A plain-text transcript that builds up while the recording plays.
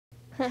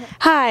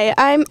Hi,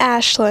 I'm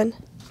Ashlyn.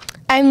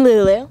 I'm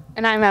Lulu.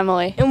 And I'm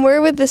Emily. And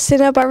we're with the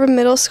Santa Barbara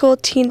Middle School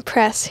Teen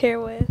Press here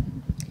with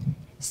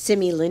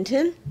SIMI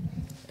LINTON.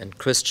 And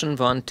Christian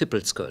von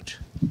TIPPELSKIRCH.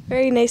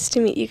 Very nice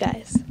to meet you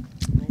guys.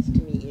 Nice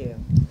to meet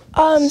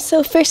you.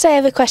 So first I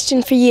have a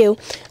question for you.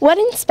 What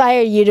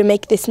inspired you to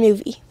make this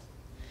movie?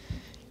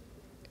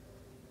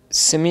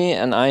 Simi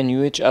and I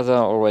knew each other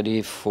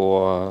already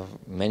for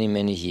many,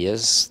 many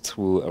years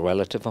through a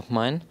relative of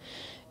mine.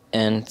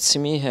 And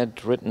Simi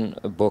had written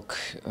a book,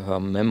 her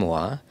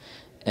memoir,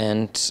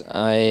 and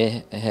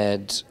I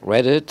had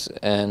read it,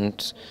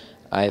 and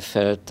I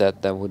felt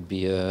that that would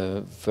be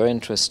a very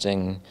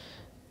interesting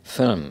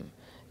film.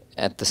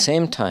 At the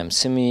same time,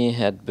 Simi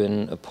had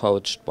been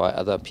approached by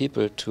other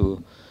people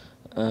to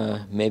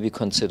maybe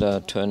consider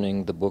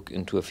turning the book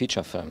into a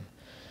feature film.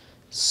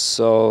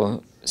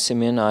 So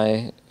Simi and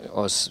I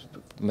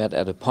met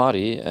at a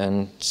party,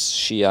 and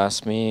she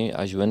asked me,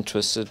 "Are you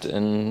interested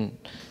in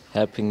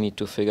helping me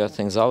to figure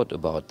things out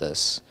about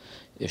this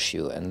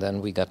issue?" And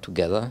then we got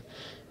together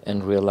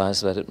and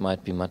realized that it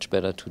might be much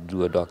better to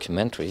do a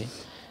documentary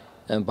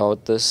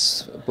about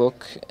this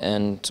book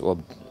or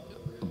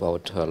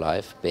about her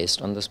life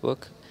based on this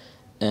book.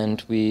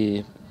 And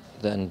we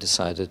then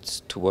decided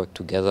to work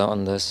together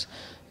on this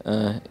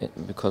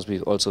because we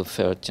also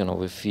felt,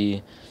 if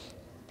we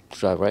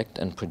direct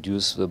and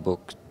produce the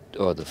book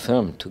or the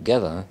film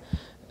together,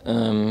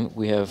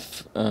 we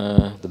have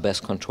the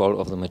best control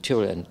of the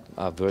material and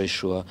are very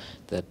sure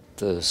that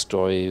the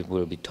story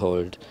will be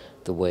told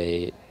the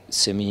way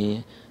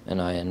Simi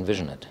and I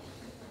envision it.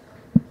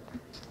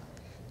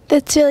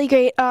 That's really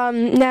great.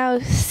 Now,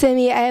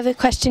 Simi, I have a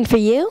question for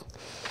you.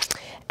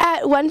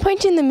 At one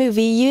point in the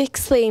movie, you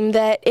exclaimed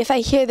that if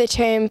I hear the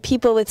term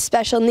people with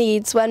special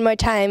needs one more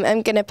time,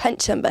 I'm going to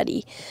punch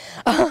somebody.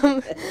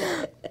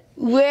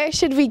 Where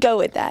should we go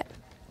with that?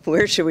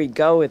 Where should we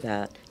go with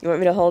that? You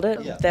want me to hold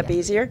it? Yeah. Would that be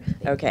easier?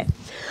 Okay.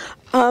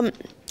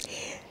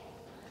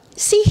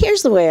 See,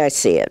 here's the way I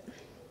see it.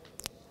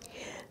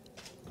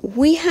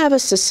 We have a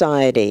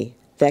society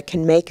that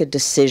can make a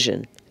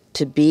decision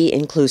to be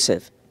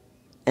inclusive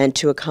and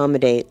to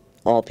accommodate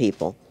all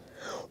people.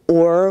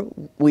 Or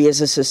we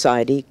as a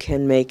society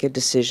can make a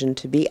decision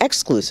to be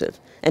exclusive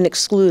and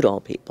exclude all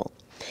people.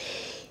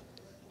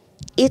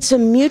 It's a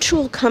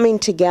mutual coming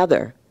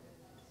together,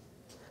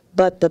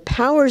 but the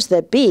powers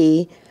that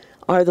be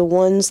are the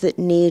ones that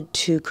need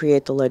to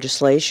create the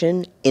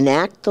legislation,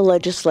 enact the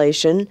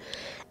legislation,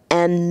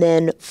 and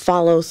then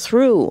follow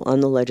through on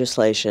the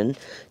legislation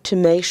to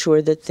make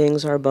sure that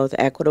things are both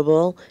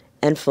equitable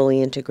and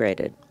fully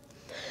integrated.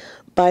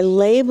 By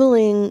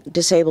labeling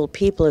disabled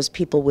people as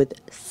people with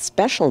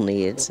special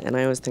needs, and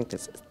I always think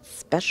this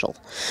special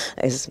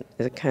is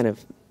a kind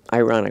of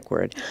ironic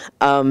word,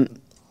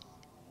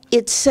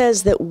 it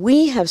says that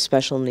we have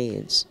special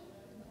needs.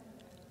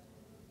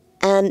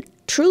 And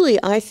truly,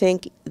 I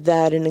think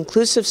that an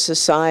inclusive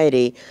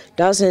society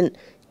doesn't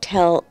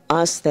tell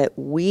us that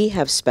we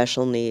have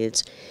special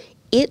needs.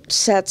 It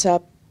sets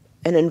up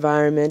an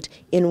environment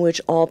in which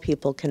all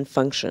people can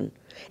function.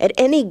 At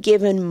any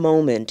given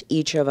moment,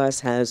 each of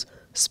us has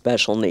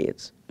special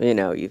needs.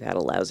 You've had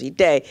a lousy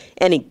day,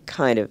 any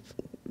kind of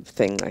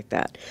thing like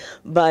that.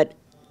 But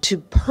to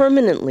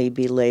permanently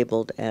be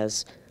labeled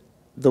as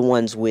the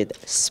ones with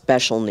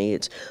special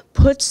needs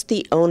puts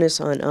the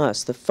onus on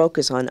us, the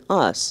focus on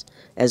us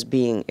as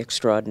being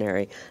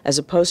extraordinary, as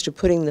opposed to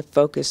putting the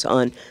focus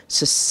on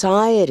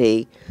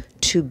society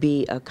to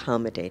be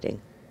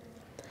accommodating.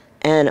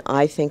 And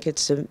I think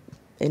it's an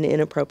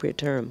inappropriate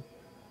term.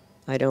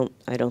 I don't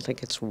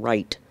think it's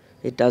right.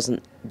 It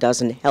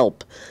doesn't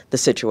help the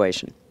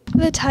situation.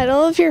 The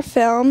title of your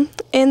film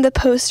and the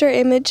poster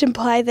image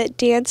imply that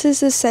dance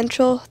is a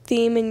central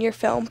theme in your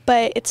film,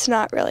 but it's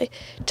not really.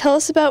 Tell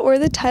us about where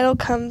the title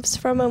comes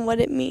from and what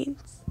it means.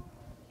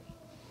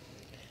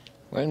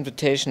 Well,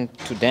 Invitation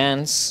to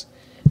Dance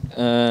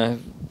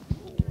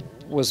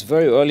was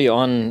very early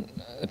on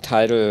a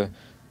title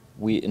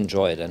we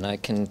enjoyed, and I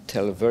can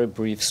tell a very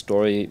brief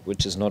story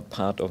which is not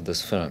part of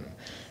this film.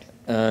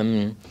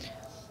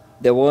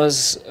 There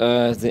was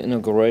the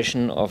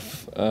inauguration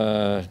of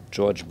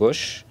George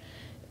Bush,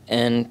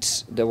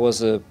 and there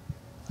was a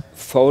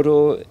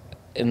photo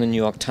in the New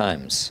York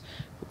Times,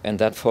 and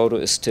that photo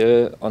is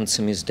still on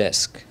Simi's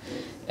desk.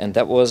 And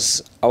that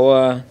was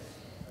our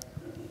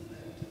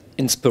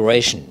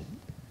inspiration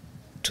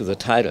to the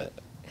title.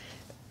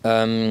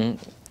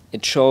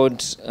 It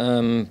showed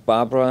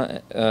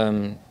Barbara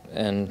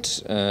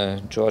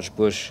and George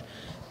Bush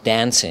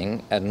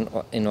dancing at an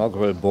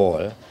inaugural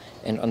ball,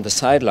 and on the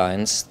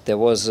sidelines there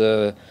was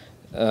a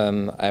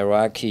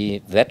Iraqi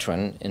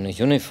veteran in a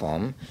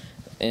uniform,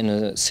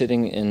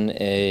 sitting in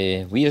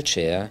a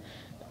wheelchair.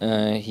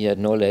 He had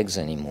no legs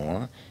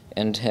anymore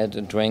and had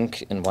a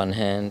drink in one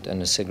hand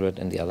and a cigarette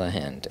in the other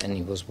hand, and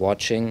he was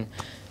watching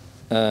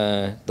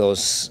the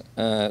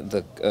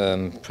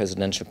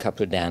presidential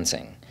couple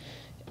dancing.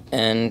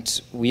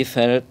 And we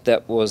felt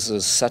that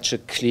was such a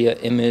clear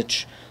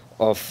image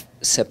of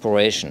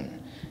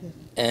separation.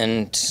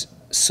 And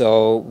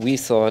so we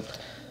thought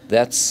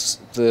that's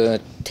the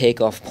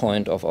takeoff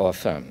point of our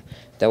film.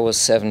 That was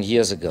 7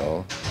 years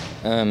ago.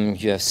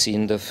 You have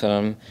seen the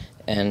film,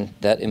 and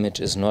that image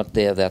is not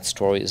there, that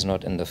story is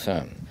not in the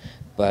film.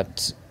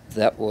 But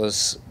that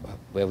was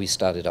where we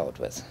started out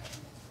with.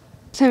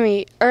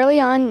 Simi, early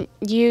on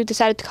you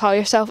decided to call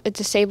yourself a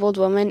disabled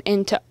woman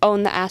and to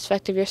own the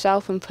aspect of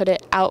yourself and put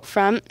it out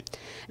front.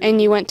 And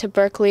you went to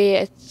Berkeley,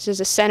 it's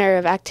a center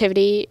of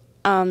activity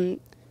and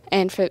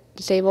for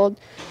disabled.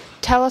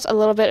 Tell us a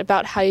little bit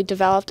about how you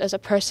developed as a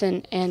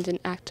person and an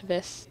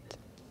activist.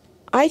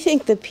 I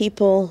think the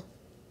people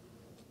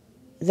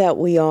that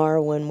we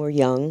are when we're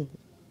young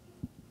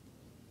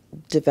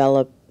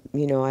develop,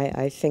 you know,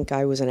 I think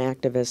I was an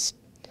activist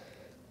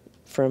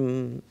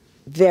from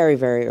very,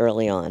 very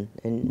early on.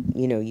 And,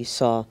 you know, you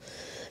saw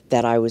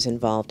that I was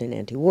involved in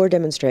anti-war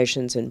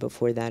demonstrations and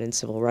before that in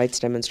civil rights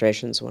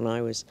demonstrations when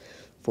I was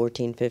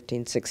 14,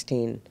 15,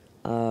 16.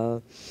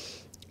 And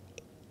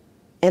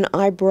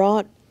I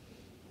brought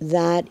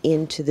that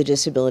into the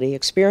disability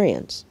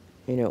experience.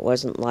 You know, it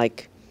wasn't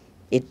like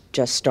it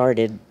just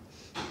started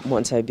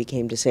once I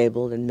became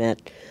disabled and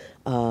met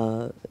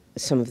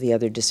some of the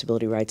other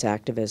disability rights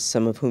activists,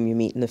 some of whom you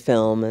meet in the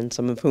film and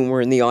some of whom were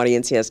in the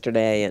audience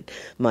yesterday at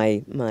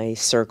my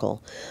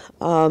circle.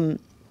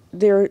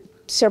 There are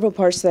several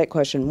parts to that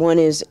question. One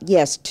is,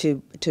 yes,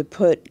 to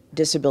put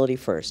disability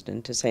first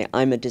and to say,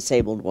 I'm a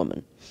disabled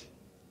woman,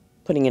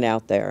 putting it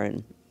out there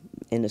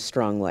in a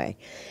strong way.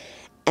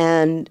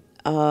 And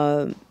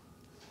that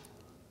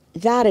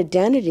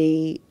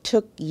identity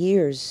took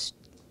years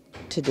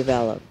to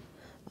develop.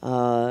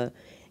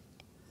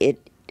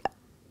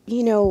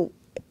 You know,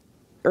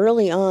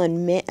 early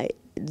on,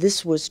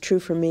 this was true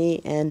for me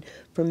and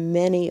for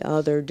many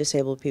other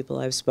disabled people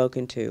I've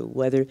spoken to,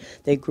 whether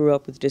they grew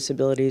up with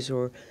disabilities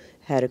or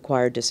had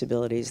acquired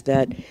disabilities,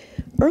 that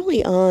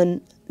early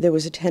on there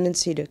was a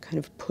tendency to kind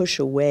of push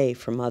away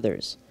from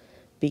others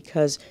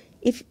because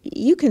if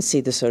you can see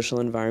the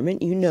social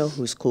environment, you know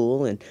who's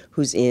cool and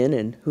who's in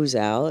and who's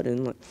out,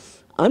 and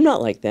I'm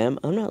not like them,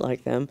 I'm not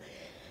like them.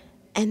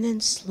 And then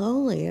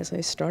slowly, as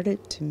I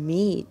started to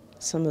meet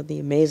some of the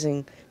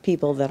amazing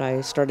people that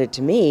I started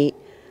to meet,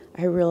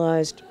 I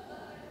realized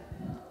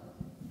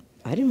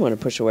I didn't want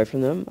to push away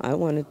from them. I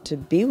wanted to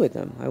be with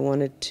them. I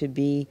wanted to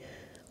be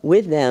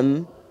with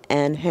them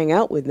and hang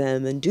out with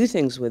them and do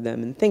things with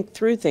them and think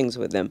through things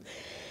with them.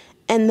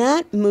 And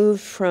that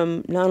moved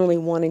from not only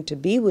wanting to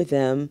be with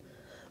them,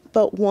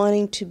 but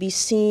wanting to be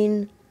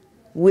seen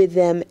with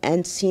them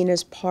and seen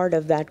as part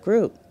of that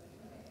group.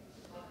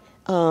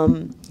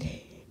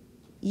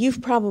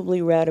 You've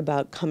probably read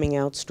about coming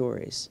out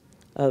stories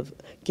of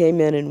gay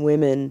men and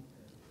women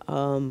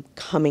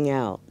coming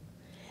out.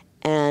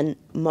 And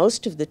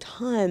most of the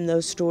time,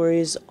 those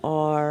stories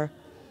are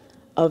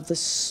of the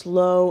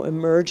slow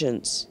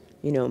emergence.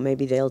 You know,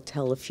 maybe they'll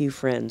tell a few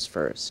friends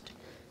first.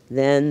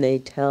 Then they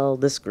tell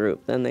this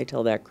group, then they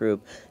tell that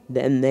group,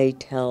 then they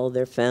tell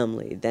their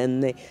family,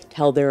 then they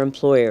tell their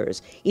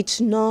employers.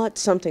 It's not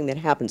something that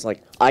happens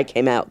like, I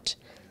came out.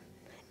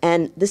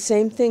 And the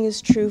same thing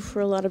is true for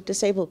a lot of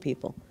disabled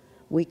people.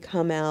 We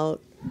come out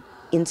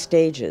in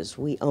stages.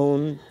 We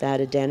own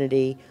that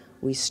identity.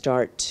 We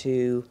start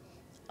to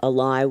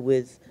ally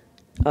with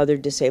other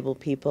disabled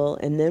people,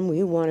 and then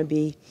we want to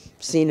be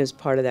seen as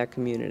part of that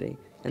community,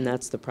 and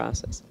that's the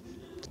process.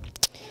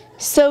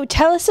 So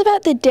tell us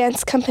about the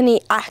dance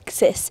company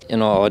Axis. You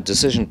know, our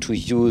decision to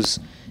use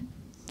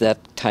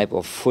that type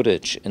of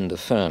footage in the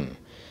film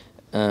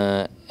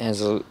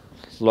has a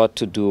lot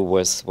to do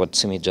with what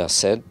Simi just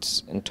said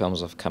in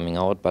terms of coming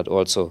out, but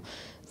also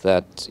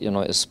that, you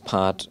know, is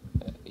part,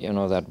 you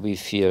know, that we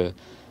feel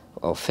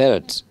or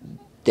felt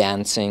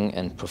dancing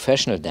and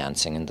professional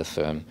dancing in the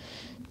film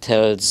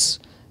tells,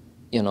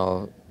 you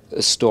know,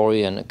 a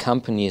story and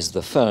accompanies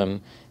the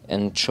film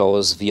and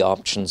shows the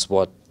options,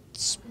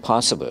 what's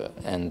possible.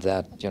 And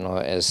that, you know,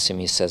 as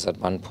Simi says at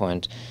one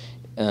point,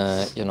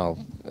 you know,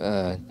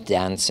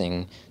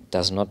 dancing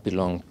does not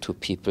belong to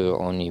people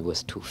only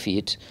with 2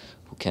 feet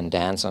who can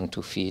dance on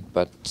 2 feet,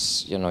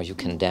 but, you know, you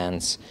can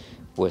dance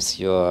with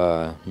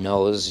your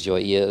nose, your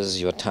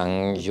ears, your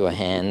tongue, your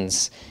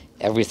hands,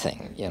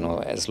 everything, you know,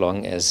 as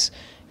long as,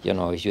 you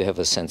know, you have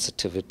a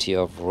sensitivity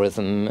of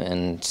rhythm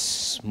and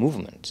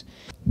movement.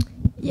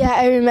 Yeah,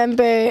 I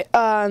remember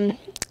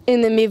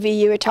in the movie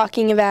you were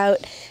talking about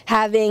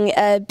having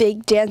a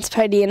big dance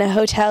party in a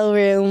hotel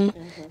room.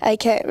 I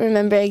can't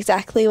remember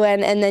exactly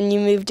when, and then you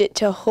moved it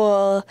to a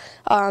whole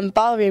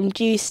ballroom.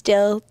 Do you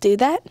still do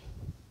that?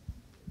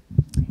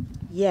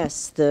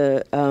 Yes,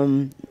 the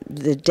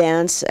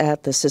dance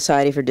at the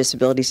Society for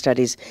Disability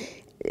Studies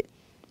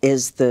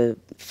is the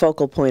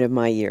focal point of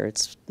my year.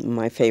 It's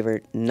my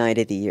favorite night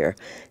of the year,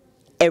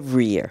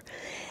 every year.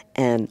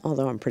 And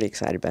although I'm pretty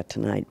excited about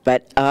tonight,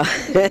 but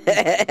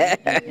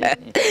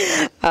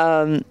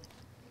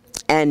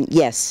and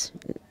yes,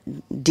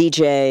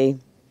 DJ,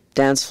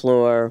 dance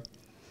floor,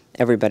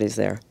 everybody's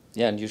there.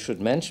 Yeah, and you should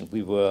mention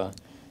we were,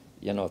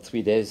 you know,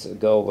 3 days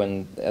ago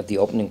when at the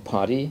opening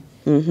party,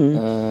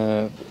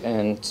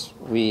 and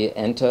we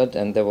entered,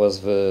 and there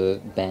was the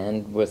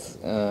band with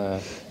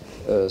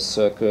a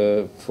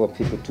circle for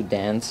people to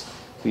dance.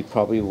 We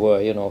probably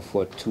were, you know,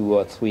 for 2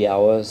 or 3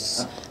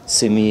 hours.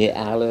 Simi,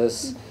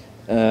 Alice,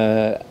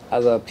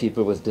 other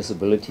people with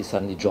disabilities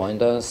suddenly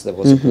joined us. There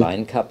was a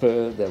blind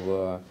couple. There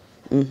were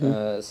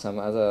some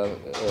other.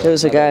 There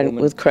was a guy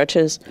woman. with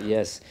crutches.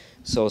 Yes.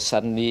 So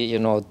suddenly, you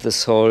know,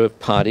 this whole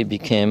party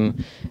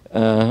became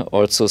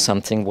also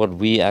something what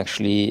we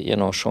actually, you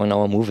know, show in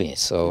our movie.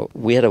 So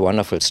we had a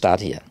wonderful start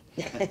here.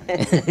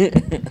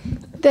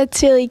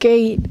 That's really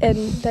great, and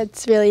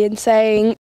that's really inspiring.